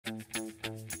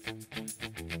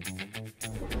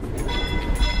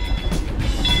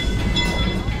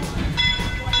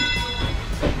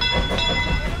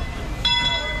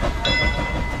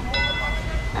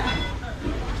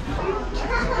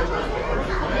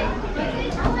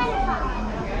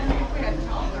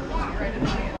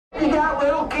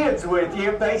With you,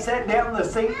 if they sit down in the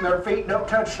seat and their feet don't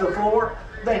touch the floor,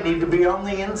 they need to be on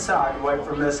the inside, away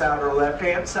from this outer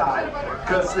left-hand side,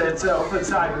 because it's the open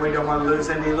side and we don't want to lose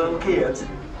any little kids.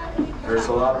 There's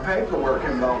a lot of paperwork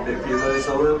involved if you lose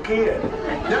a little kid.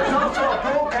 There's also a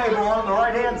pull cable on the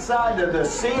right-hand side of the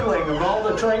ceiling of all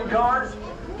the train cars.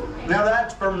 Now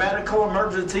that's for medical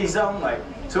emergencies only.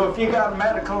 So if you got a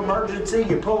medical emergency,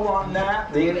 you pull on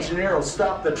that, the engineer will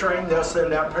stop the train, they'll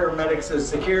send out paramedics and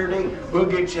security, we'll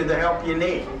get you the help you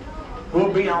need.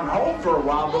 We'll be on hold for a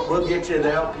while, but we'll get you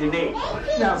the help you need.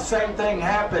 Now, same thing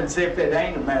happens if it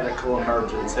ain't a medical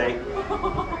emergency.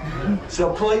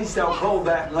 So please don't pull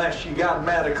that unless you got a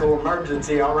medical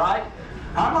emergency, all right?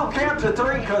 I'm going to count to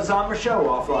 3 because I'm a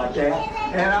show-off like that.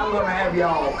 And I'm going to have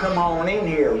y'all come on in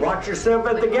here. Watch yourself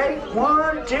at the gate.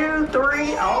 1, 2,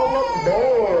 3, all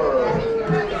aboard.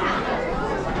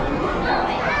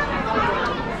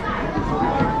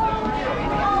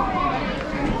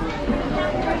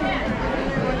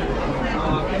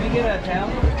 Can we get a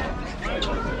towel?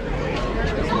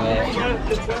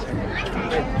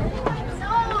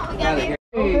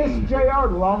 This is JR,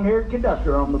 the long-haired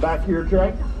conductor on the back of your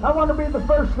train. I want to be the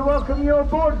first to welcome you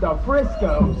aboard the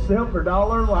Frisco Silver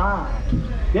Dollar Line.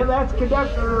 Yeah, that's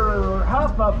Conductor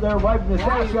Huff up there waving to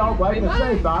say, y'all waving to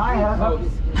say bye.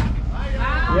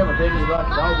 Yeah, but then you're like,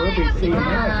 oh, we'll be seeing him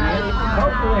again.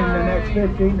 Hopefully in the next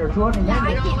 15 or 20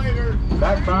 minutes.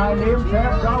 Back behind him,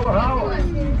 $10 Hall.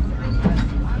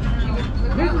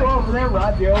 You can go over there,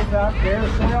 ride the old time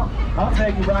carousel. I'll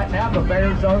tell you right now, the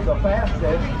bears are the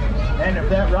fastest. And if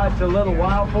that ride's a little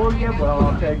wild for you, well,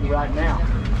 I'll tell you right now,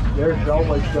 there's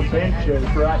always the benches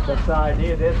right beside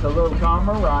it. It's a little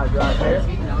calmer ride right there.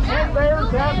 And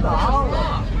bears at the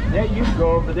hollow. Yeah, you can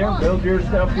go over there and build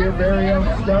yourself your very own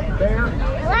stuffed bear.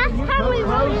 Last time we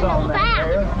rode in the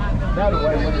back. That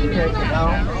way when you take it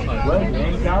home, well, you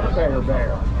ain't got a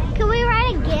bear. Can we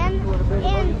ride again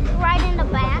and ride in the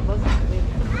back?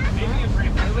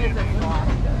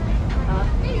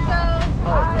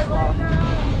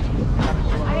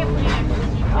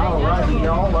 Alrighty,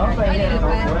 y'all, up ahead.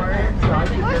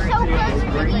 We're so close to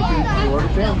the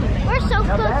end. We're so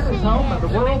Now close that to is the home of the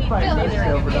world famous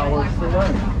Silver Dollar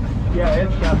Saloon. Yeah,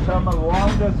 it's got some of the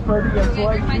longest, prettiest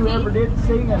legs you ever did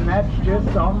see, and that's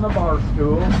just on the bar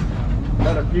stool.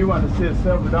 But if you want to see a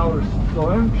Silver Dollar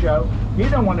Saloon show, you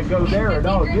don't want to go there at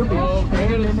all. You'll be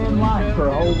standing in line for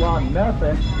a whole lot of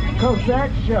nothing, because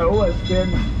that show has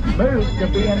been moved to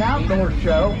be an outdoor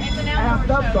show at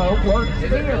the Boat Works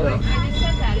Theater.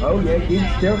 Oh yeah, you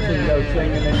can still see those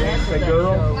singing and dancing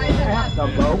girls at the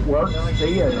Boat Works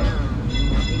Theater.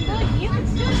 You can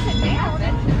still sit down.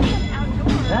 It's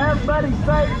outdoors. Everybody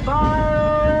say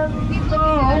fire in the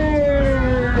hole!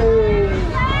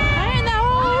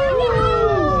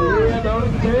 Yeah,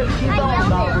 those pesky dog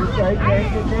knockers, they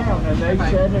take it down and they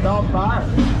set it on fire.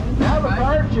 Now the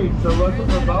fire chiefs are looking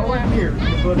for volunteers to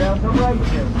put out the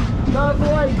raisins. The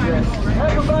blazing.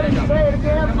 Everybody say it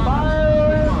again,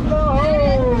 fire in the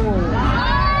hole!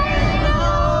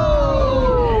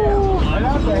 And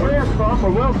that's a hair farm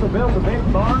where Wilson built a big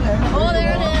barn. Oh,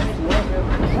 there it is.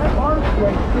 That barn's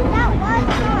great. That was nice.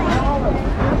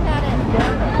 Got it.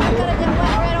 I'm gonna get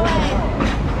wet right away.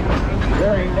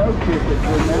 There ain't no chickens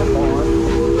in that barn.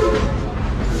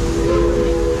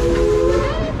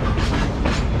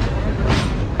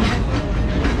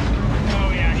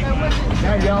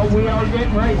 Now, y'all, we are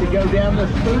getting ready to go down the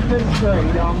steepest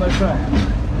grade on the track.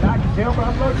 And I can tell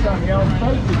by the looks on y'all's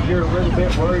faces you're a little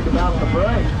bit worried about the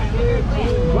brake.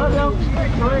 Well, don't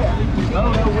stick red.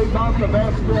 Oh, no, we bought the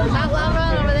best brake. Not loud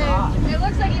run over there. It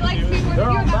looks like he likes people They're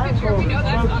to on that picture. We know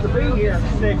that's supposed to be here in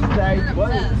 6 to 8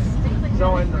 weeks. So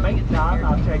in the meantime,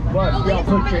 I'll take what? Y'all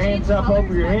put your hands up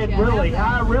over your head really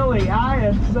high,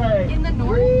 and say, In the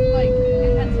north, like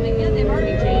in Pennsylvania, they've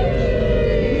already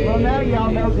changed. well, now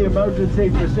y'all know the emergency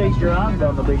procedure I'm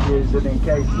going to be using in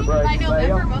case the brakes I know,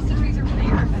 fail. Denver, most of the trees are pretty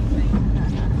here in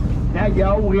Pennsylvania. Now,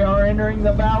 y'all, we are entering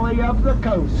the valley of the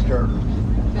coaster.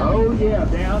 Oh, yeah,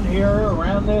 down here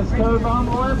around this curve on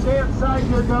the left-hand side,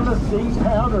 you're going to see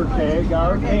Powder Keg,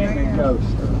 our canyon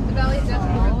coaster. The valley's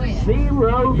definitely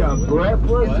Zero to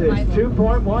breathless is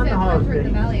 2.1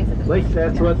 heartbeat. At least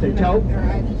that's what they told me.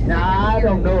 Now, I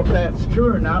don't know if that's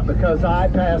true or not because I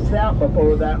passed out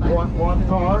before that 0.1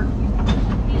 part.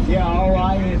 Yeah, all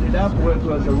I ended up with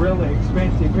was a really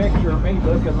expensive picture of me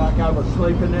looking like I was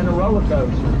sleeping in a roller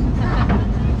coaster.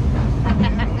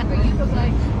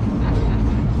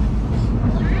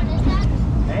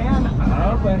 And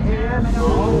up ahead,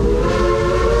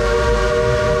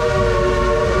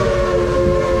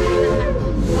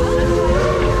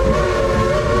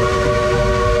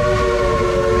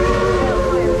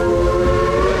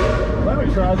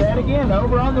 try that again.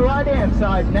 Over on the right-hand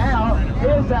side now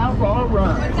is Outlaw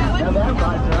Run. Now that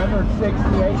ride's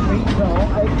 168 feet tall,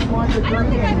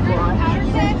 81-degree incline,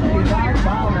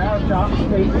 69-mile-an-hour top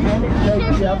speed, and it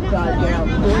takes you upside down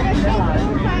 3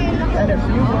 times. And if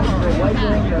you want to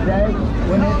later in the day,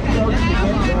 when it starts to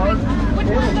get dark,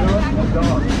 it'll do it in the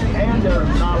dark. And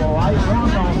there's not a light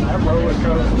run on that roller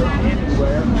coaster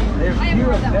anywhere. If you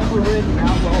have never ridden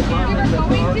Outlaw Run in the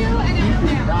dark, you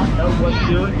do not know what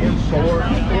you're in for.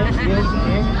 It is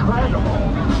incredible.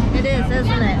 It is,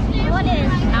 isn't it? What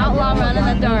is? Outlaw Run in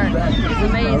the dark. It's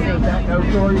amazing. That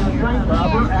notorious train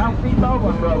robber, Alfie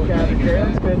Bowen, broke out of jail.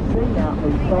 It's been seen out in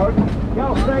these parts.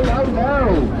 Y'all say, oh no.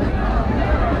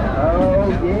 Oh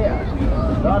yeah.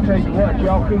 I'll tell you what,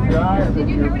 y'all keep your eyes and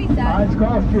your eyes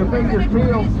crossed, your fingers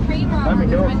peeled. Let me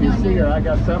know if you see her. I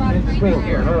got something in store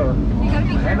for her.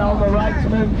 And on the right's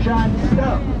moonshine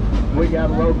stuff. We got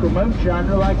a local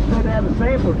moonshiner likes to have a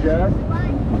sample jug.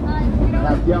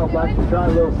 Now if y'all like to try a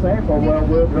little sample, well,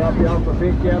 we'll drop you off or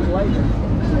pick you up later.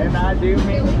 And I do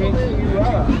mean to pick you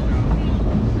up.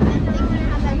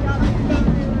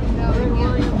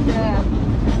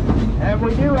 And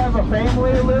we do have a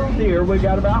family of little deer. We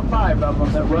got about 5 of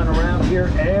them that run around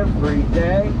here every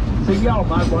day. So y'all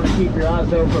might want to keep your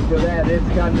eyes open for that. It's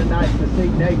kind of nice to see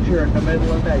nature in the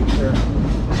middle of nature.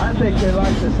 I think they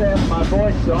like to sample my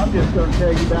voice, so I'm just going to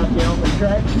tell you about the only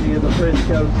tragedy of the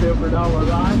Frisco Silver Dollar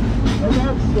line, and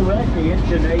that's the wreck of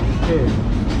Engine 82.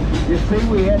 You see,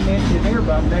 we had an engineer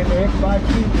by the name of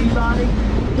X5Q Peabody.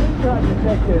 He tried to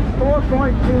take this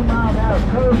 4.2-mile-an-hour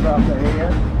curve up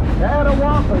ahead at a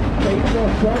whopping speed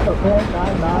of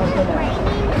 7.9 miles an hour.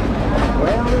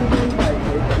 Well, he didn't make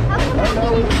it. I know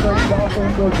he turned off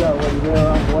into a gully there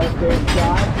on the left-hand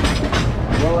side.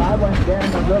 Well, I went down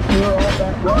and looked through all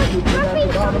that garbage at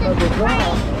the bottom of the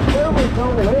ground. There was no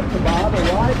Ichabod, a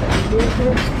wife, and he did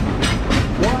it.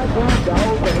 Well, I grabbed the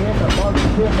hold of him and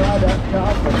marched him right up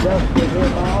top and dusted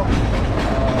him off.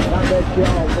 I bet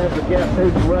y'all never guess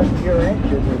who's running your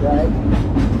engine today.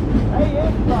 Hey,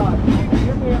 Ichabod, can you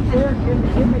give me a beer? Can you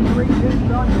give me 3 toots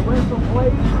on your whistle,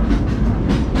 please?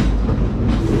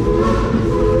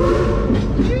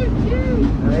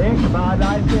 Ichabod,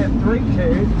 I said 3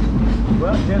 toots.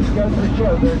 Well, just goes to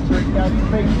show there's 3 kinds of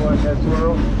people in this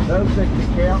world. Those that can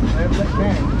count and them that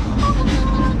can't.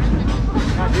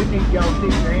 I do need y'all to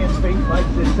keep your hands, feet,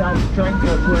 legs inside the train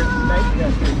because we're in snake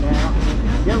country now.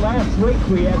 Yeah, last week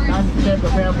we had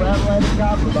 97-pound rattle-headed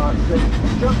copper box that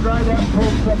jumped right up and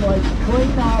pulled some like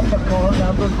clean off the car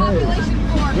number 2.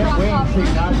 Yeah, we ain't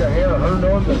seen neither here, her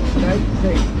nor the snake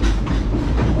seat.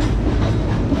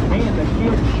 Man, the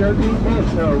kids sure do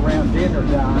miss her around dinner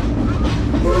time.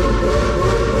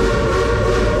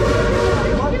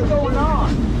 What's going on?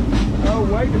 Oh,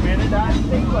 wait a minute, I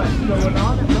see what's going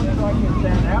on. It looks like it's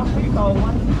an Alfie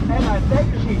Bowen, and I think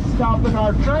she's stopping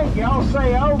our train. Y'all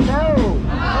say, oh no! Oh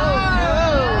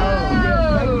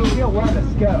no! Oh, maybe she'll let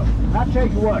us go. I tell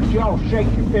you what, y'all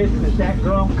shake your fist at that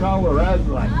girl and call her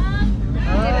ugly.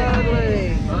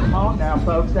 Ugly! Come on now,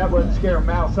 folks, that wouldn't scare a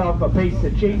mouse off a piece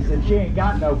of cheese and she ain't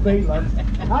got no feelings.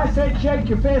 I said shake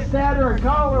your fist at her and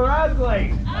call her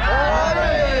ugly.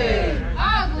 Ugly!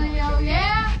 Ugly, oh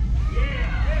yeah?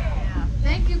 Yeah!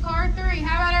 Thank you, car 3.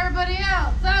 How about everybody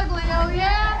else? Ugly, oh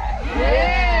yeah?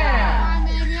 Yeah! I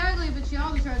may be ugly, but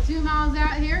y'all just rode 2 miles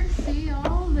out here to see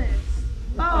all this.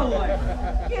 Oh,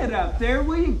 get up there.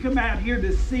 We didn't come out here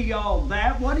to see all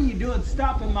that. What are you doing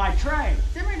stopping my train?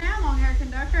 Simmer down, long-haired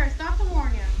conductor. I stopped to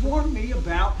warn you. Warn me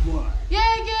about what?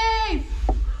 Yankees!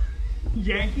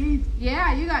 Yankees?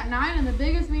 Yeah, you got 9 of the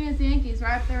biggest, meanest Yankees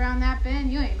right up there around that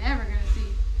bend. You ain't never gonna see.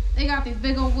 They got these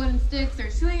big old wooden sticks. They're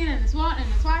swinging and swatting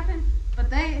and swiping, but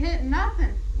they ain't hitting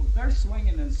nothing. Well, they're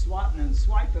swinging and swatting and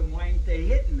swiping. Why ain't they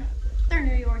hitting nothing? They're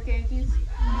New York Yankees.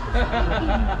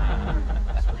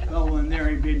 Oh, and there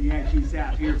ain't been Yankees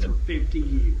out here for 50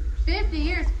 years. 50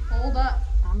 years? Hold up.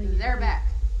 They're back.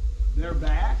 They're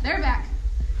back? They're back.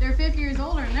 They're 50 years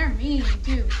older and they're mean,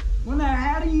 too. Well, now,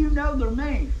 how do you know they're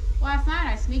mean? Last night,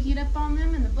 I sneakied up on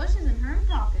them in the bushes and heard them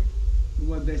talking.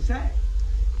 What'd they say?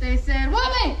 They said,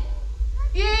 Woman!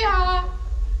 Yeehaw!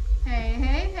 Hey,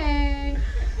 hey, hey.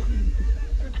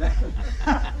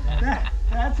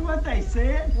 That's what they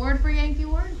said? Word for Yankee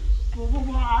word.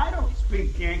 Well, I don't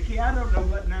speak Yankee. I don't know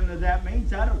what none of that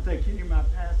means. I don't think any of my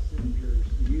passengers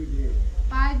you did.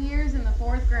 5 years in the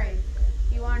 4th grade.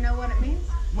 You want to know what it means?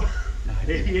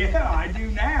 Yeah, I do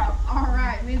now. All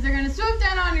right, it means they're going to swoop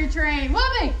down on your train.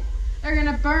 Whoopee! They're going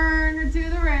to burn her to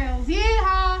the rails.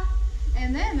 Yeehaw!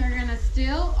 And then they're going to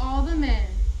steal all the men.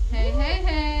 Hey, hey,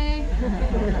 hey.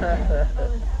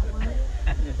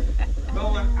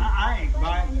 Bowen, I ain't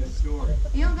buying this story.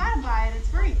 You don't got to buy it. It's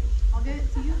free. I'll give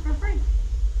it to you for free.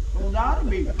 Well, it ought to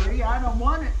be free. I don't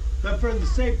want it. But for the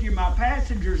safety of my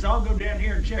passengers, I'll go down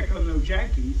here and check on those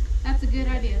Yankees. That's a good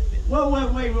idea. Well,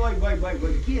 wait.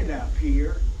 Get up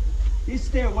here. You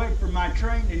stay away from my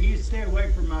train and you stay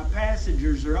away from my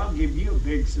passengers or I'll give you a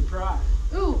big surprise.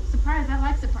 Ooh, surprise. I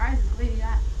like surprises. What do you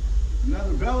got?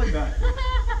 Another belly button.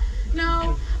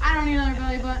 No, I don't need another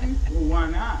belly button. Well, why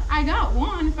not? I got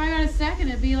one. If I got a second,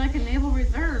 it'd be like a naval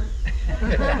reserve. I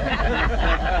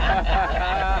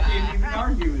can't even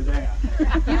argue with that.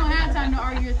 You don't have time to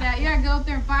argue with that. You gotta go up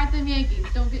there and fight them Yankees.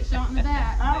 Don't get shot in the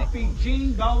back. Alfie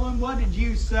Gene Bowen, what did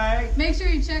you say? Make sure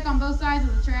you check on both sides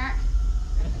of the track.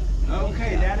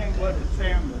 Okay, that ain't what it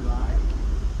sounded like.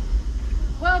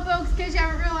 Well, folks, in case you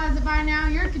haven't realized it by now,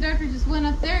 your conductor just went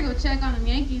up there to go check on them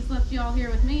Yankees, left you all here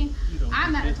with me.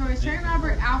 I'm that notorious train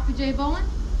robber, Alfie J. Bowen.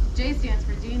 J stands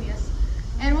for genius.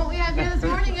 And what we have here this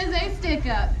morning is a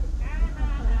stick-up.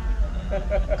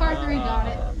 Car 3 got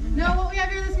it. No, what we have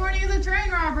here this morning is a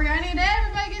train robbery. I need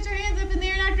everybody get your hands up in the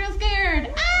air and act real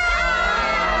scared.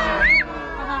 Ah!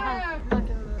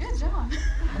 Good job.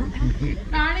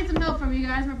 Now, I need some help from you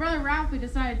guys. My brother Ralphie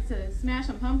decided to smash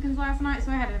some pumpkins last night,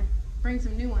 so I had to bring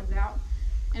some new ones out.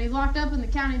 And he's locked up in the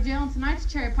county jail, and tonight's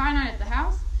cherry pie night at the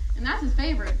house, and that's his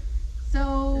favorite.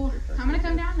 So I'm going to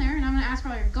come down there, and I'm going to ask for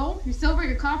all your gold, your silver,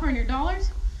 your copper, and your dollars.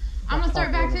 I'm going to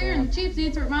start back here in the cheap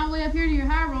seats, work my way up here to your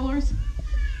high rollers.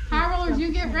 High rollers,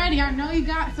 you get ready. I know you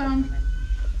got some.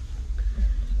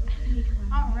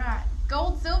 All right.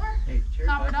 Gold, silver,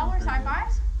 copper, dollars, high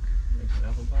fives.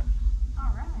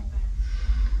 All right.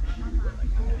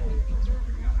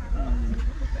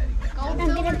 Gold, I'm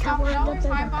silver, gonna cover copper, it dollars,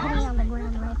 with high a penny fives. on the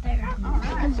ground right there. All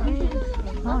right.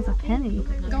 Oh, it's a penny.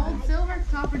 Gold, silver,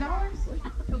 copper, dollars.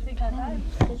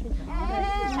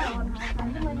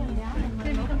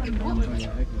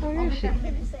 Where is she?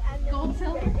 Gold,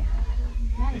 silver,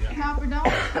 copper,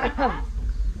 dollars.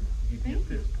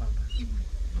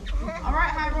 All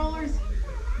right, high rollers.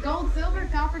 Gold, silver,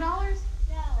 copper, dollars.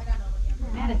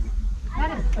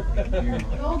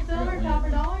 Gold, silver, copper,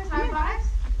 dollars. High fives.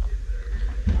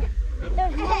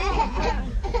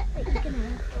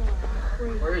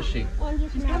 Where is she?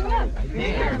 She's coming up.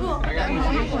 Here. I got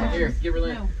lint. Here, give her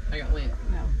lint. I got lint.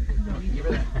 No. Give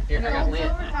her that. Here, I got Gold, lint.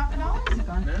 silver, copper, dollars.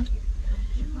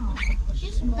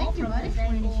 No? Thank you, buddy.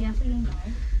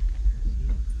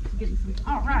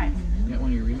 All right. You got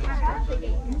one of your remix cards?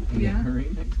 Yeah. Her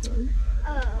remix card?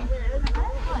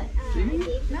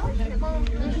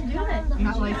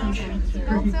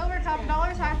 Gold, silver, copper,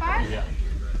 dollars. High fives.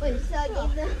 Wait, so I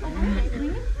gave them.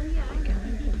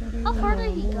 How far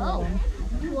did he go?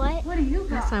 What? What do you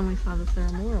got? Last time we saw the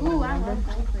ceremonial. Ooh, I love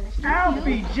goldfish.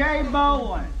 Alfie J.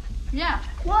 Bowen, Yeah.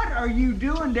 what are you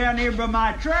doing down here by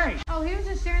my train? Oh, he was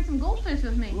just sharing some goldfish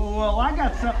with me. Well, I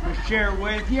got something to share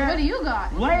with you. What do you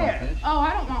got? Lead. Oh,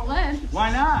 I don't want lead. Why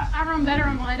not? I run better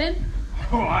unleaded.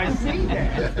 Oh, I see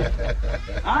that.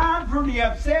 I'm pretty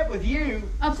upset with you.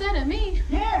 Upset at me?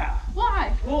 Yeah.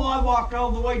 Why? Well, I walked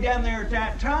all the way down there at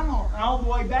that tunnel and all the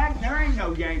way back, and there ain't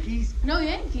no Yankees. No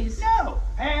Yankees. No.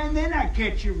 And then I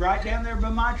catch you right down there by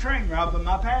my train, robbing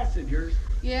my passengers.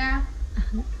 Yeah.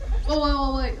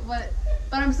 Oh, wait. But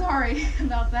I'm sorry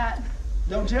about that.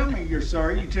 Don't tell me you're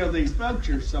sorry. You tell these folks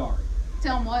you're sorry.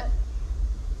 Tell him what?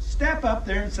 Step up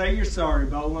there and say you're sorry,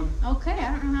 Bowen. Okay,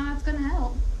 I don't know how that's going to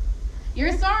help.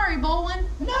 You're sorry, Bowen.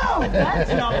 No,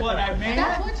 that's not what I meant.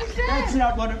 That's what you said. That's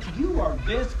not what you are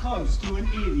this close to an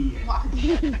idiot. Well,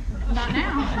 not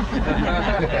now.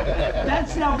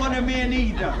 That's not what I meant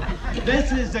either.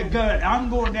 This is a good. I'm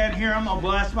going down here. I'm gonna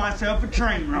blast myself a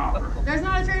train robber. There's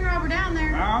not a train robber down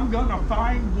there. I'm gonna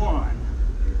find one.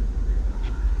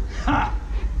 Ha!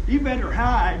 You better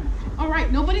hide. All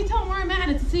right, nobody tell him where I'm at.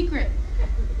 It's a secret.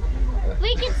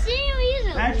 We can see you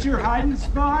easily. That's your hiding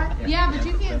spot? Yeah, but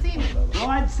you can't see me. Well,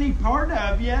 I'd see part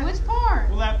of you. Which part?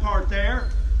 Well, that part there.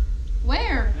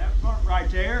 Where? That part right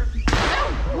there.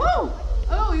 Oh, whoa!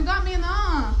 Oh, you got me in the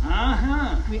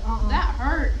Uh-huh. That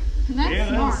hurt. That's Yeah,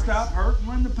 it'll smart. stop hurting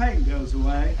when the pain goes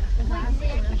away.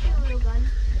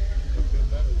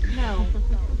 No.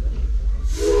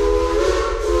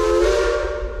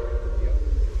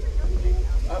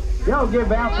 Y'all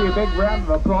give Alfie a big round of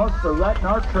applause for letting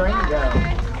our train go.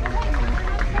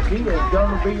 She is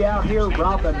going to be out here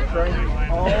robbing trains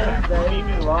all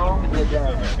day long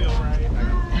today.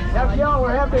 Now, if y'all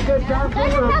are having a good time,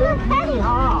 give her a big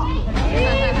hee-haw.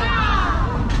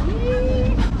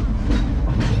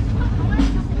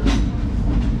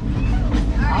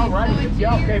 Alright, if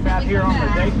y'all came out here on the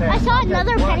day pass, I saw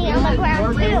another penny on the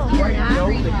ground too.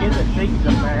 To get a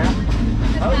season there.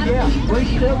 Oh yeah, we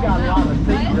still got a lot of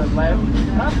season left.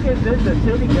 Pumpkins in the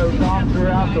city goes on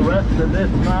throughout the rest of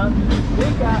this month. We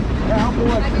got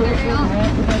cowboy cooking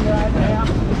happening right now,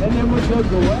 and then we go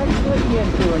directly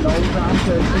into an old-time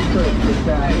country Christmas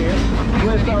out here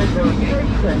with over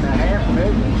 6.5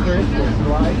 million Christmas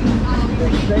lights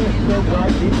that stand so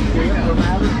bright you can see it from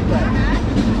outer space.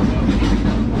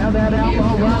 Now that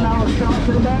outlaw run I was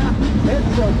talking about, it's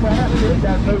so fast it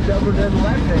got moved over to the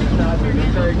left-hand side of the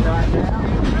train right now.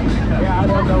 Yeah, I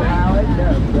don't know how it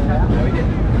does that.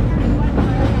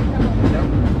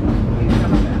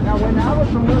 Now when I was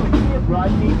a little kid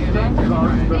riding these train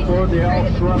cars before they all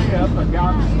shrunk up and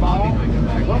got small,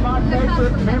 well my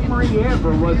favorite memory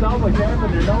ever was always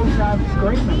having an old-time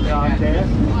screaming contest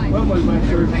when we went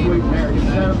through Sweet Mary.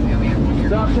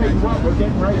 So I'll tell you what, we're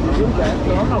getting ready to do that.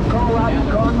 So I'm going to call out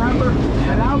the car number,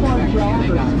 and I want y'all to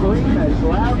scream as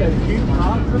loud as you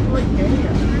possibly can.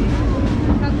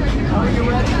 Are you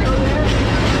ready for this?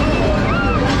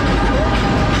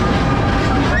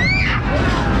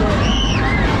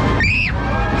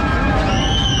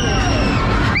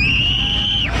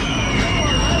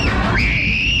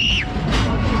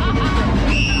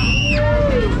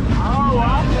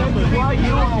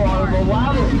 You are the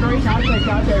wildest street I think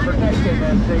I've ever taken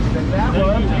this season. That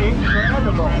was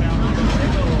incredible.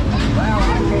 Wow, I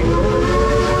can't believe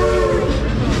it.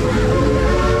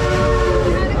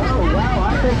 Oh, wow, I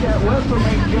think that whistle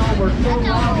means y'all were so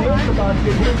loud it's about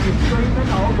to hear you screaming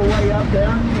all the way up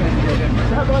there in the engine. Is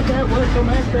that what that whistle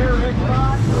meant there, Rick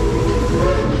Bot?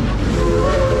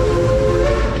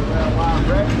 Well, I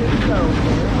reckon so.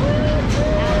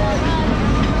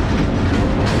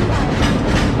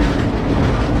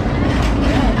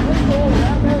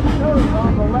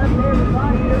 On the left-hand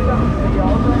side here, don't see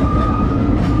all that.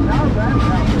 Now that's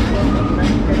how the system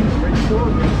maintains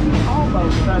restored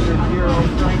almost 100-year-old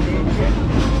train engine.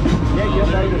 Yeah, you'll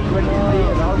notice when you see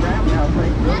it all around how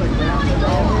things really grounded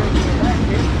all over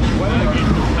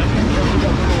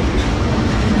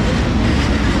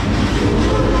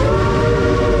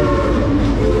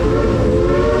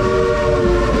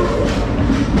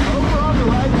on the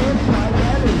right-hand side,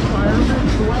 that is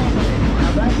Fireman's Landing.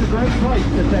 That's a great place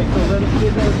to take the little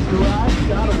kiddos to ride.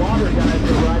 Got a water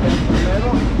geyser right in the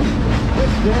middle.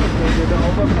 It's dedicated to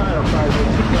all the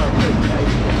firefighters across this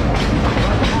nation.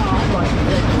 Right now, I'd like to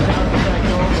take the time to thank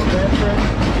all the veterans,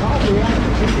 all the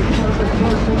active duty service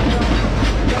personnel.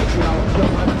 Thank you all so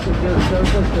much for your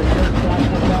service and your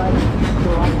sacrifice so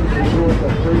I can enjoy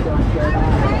the freedom that I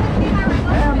have.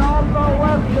 And on the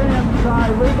left-hand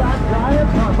side, we got giant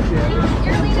pumpkins.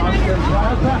 Pumpkin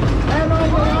Plaza. And on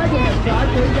the right-hand side,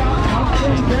 we got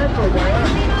pumpkins everywhere.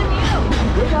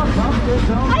 We got pumpkins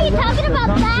on the left. Are you talking about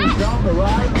that? On the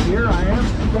right. Here I am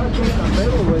stuck in the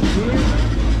middle with you.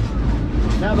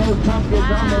 Now those pumpkins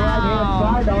on the right-hand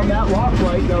side on that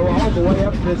walkway go all the way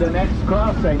up to the next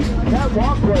crossing. That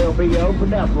walkway will be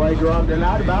opened up later on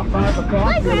tonight about 5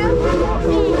 o'clock. We'll walk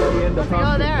all the way into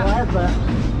Pumpkin Plaza.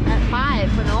 At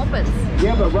 5 when it opens.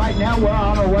 Yeah, but right now we're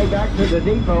on our way back to the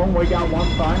depot and we got one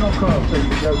final crossing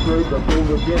to go through before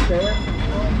we get there.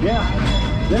 Yeah,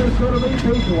 there's going to be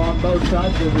people on both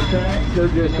sides of the tracks. They're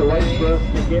just waiting for us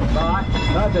to get by.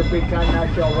 I'll just be kind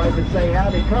enough y'all wave and say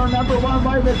howdy. Car number 1,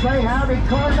 wave and say howdy.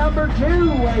 Car number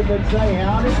 2, wave and say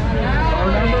howdy.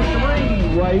 Car number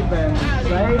 3, wave and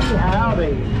say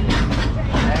howdy.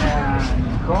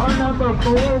 And car number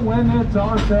 4, when it's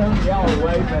our turn, y'all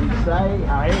wave and say,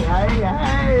 hey, hey,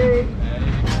 hey.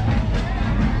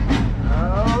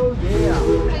 Oh,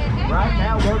 yeah. Right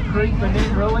now, we're creeping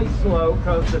in really slow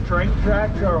because the train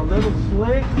tracks are a little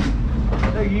slick.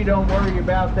 So you don't worry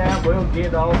about that. We'll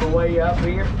get all the way up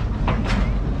here.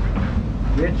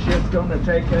 It's just going to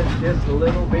take us just a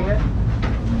little bit.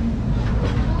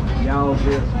 Y'all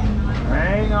just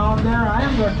hang on there. I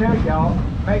am going to tell y'all,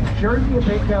 make sure you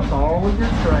pick up all of your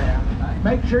trash.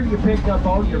 Make sure you pick up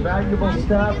all your valuable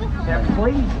stuff, and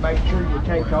please make sure you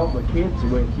take all the kids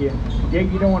with you. Yeah,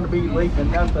 you don't want to be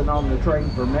leaving nothing on the train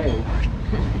for me.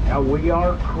 Now we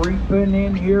are creeping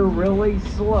in here really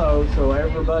slow, so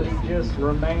everybody just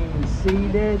remain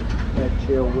seated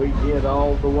until we get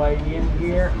all the way in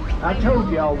here. I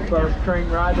told y'all the first train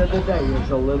ride of the day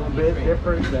is a little bit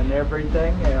different than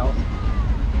everything else.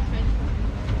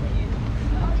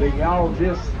 So y'all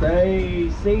just stay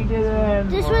seated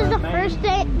and This was the first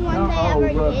day one they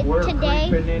ever look, did we're today.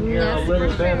 creeping in here a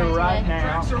little better right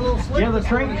now. Yeah, the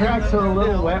train tracks are a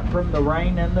little wet from the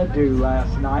rain and the dew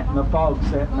last night and the fog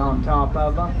sitting on top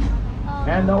of them.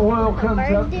 And the oil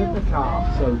comes up to the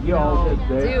top, so y'all just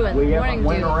do. We haven't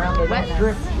went around the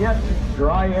strip yet to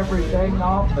dry everything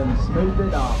off and smooth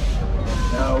it off.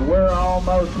 We're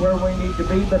almost where we need to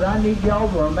be, but I need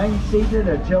y'all to remain seated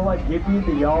until I give you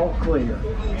the all clear.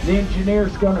 The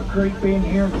engineer's going to creep in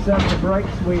here and set the brakes.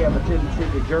 We have a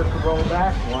tendency to jerk and roll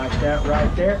back like that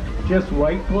right there. Just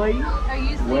wait, please. Are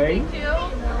you sleeping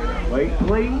too? Wait,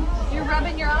 please. You're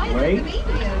rubbing your eyes Wait. at the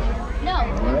baby. No.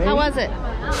 Wait. How was it?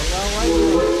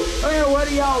 Well, what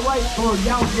do y'all wait for?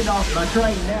 Y'all get off my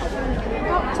train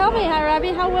now. Tell me, hi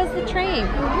Robbie, how was the train?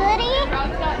 Goody?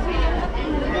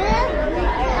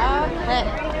 Good?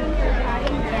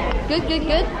 Good, good,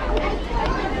 good.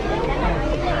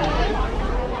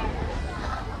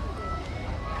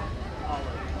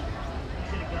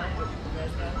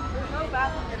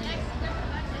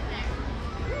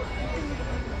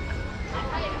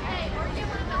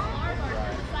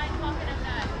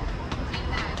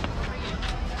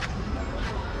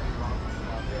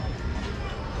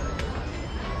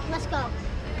 Let's go.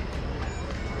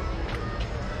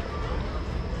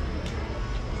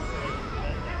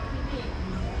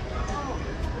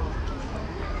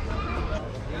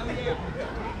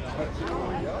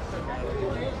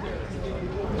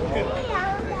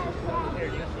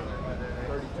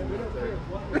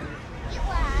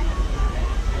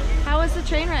 How was the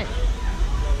train ride?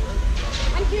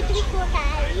 1, 2, 3, 4,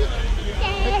 5.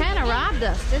 They kind of robbed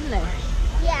us, didn't they?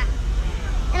 Yeah.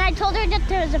 And I told her that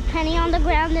there was a penny on the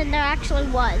ground, and there actually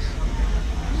was.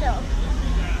 So,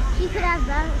 she could have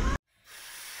that.